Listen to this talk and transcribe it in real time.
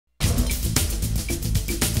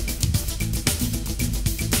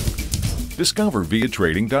Discover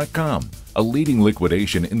viatrading.com, a leading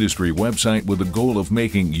liquidation industry website with the goal of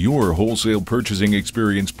making your wholesale purchasing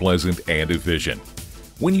experience pleasant and efficient.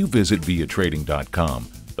 When you visit viatrading.com,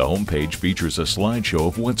 the homepage features a slideshow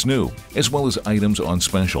of what's new, as well as items on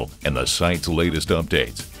special and the site's latest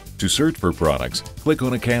updates. To search for products, click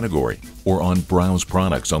on a category or on Browse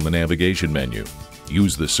Products on the navigation menu.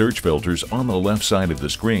 Use the search filters on the left side of the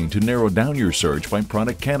screen to narrow down your search by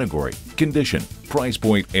product category, condition, price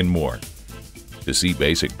point, and more. To see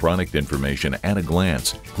basic product information at a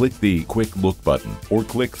glance, click the Quick Look button or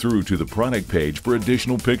click through to the product page for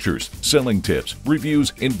additional pictures, selling tips,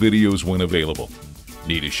 reviews, and videos when available.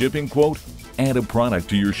 Need a shipping quote? Add a product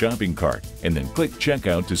to your shopping cart and then click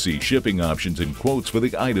Checkout to see shipping options and quotes for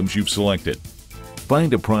the items you've selected.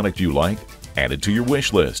 Find a product you like, add it to your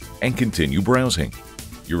wish list, and continue browsing.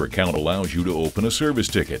 Your account allows you to open a service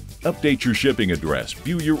ticket, update your shipping address,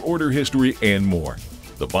 view your order history, and more.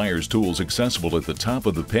 The buyer's tools accessible at the top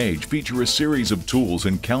of the page feature a series of tools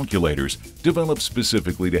and calculators developed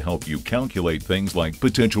specifically to help you calculate things like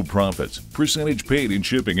potential profits, percentage paid in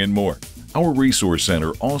shipping, and more. Our Resource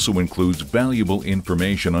Center also includes valuable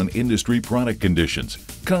information on industry product conditions,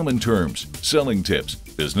 common terms, selling tips,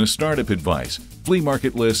 business startup advice, flea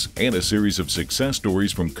market lists, and a series of success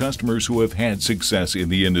stories from customers who have had success in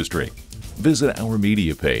the industry. Visit our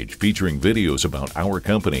media page featuring videos about our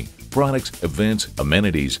company, products, events,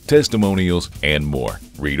 amenities, testimonials, and more.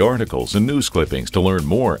 Read articles and news clippings to learn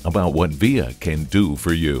more about what VIA can do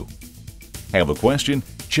for you. Have a question?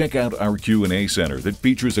 Check out our Q&A Center that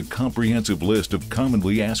features a comprehensive list of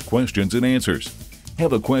commonly asked questions and answers.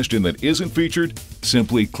 Have a question that isn't featured?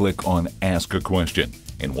 Simply click on Ask a Question,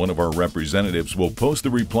 and one of our representatives will post the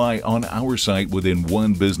reply on our site within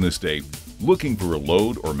one business day. Looking for a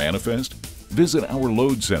load or manifest? Visit our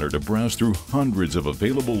Load Center to browse through hundreds of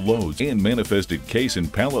available loads and manifested case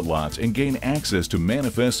and pallet lots and gain access to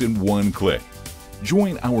manifests in one click.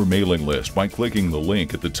 Join our mailing list by clicking the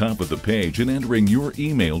link at the top of the page and entering your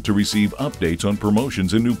email to receive updates on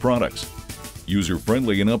promotions and new products.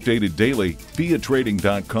 User-friendly and updated daily,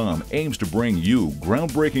 viatrading.com aims to bring you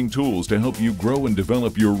groundbreaking tools to help you grow and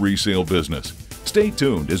develop your resale business. Stay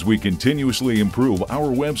tuned as we continuously improve our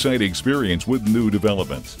website experience with new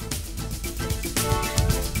developments.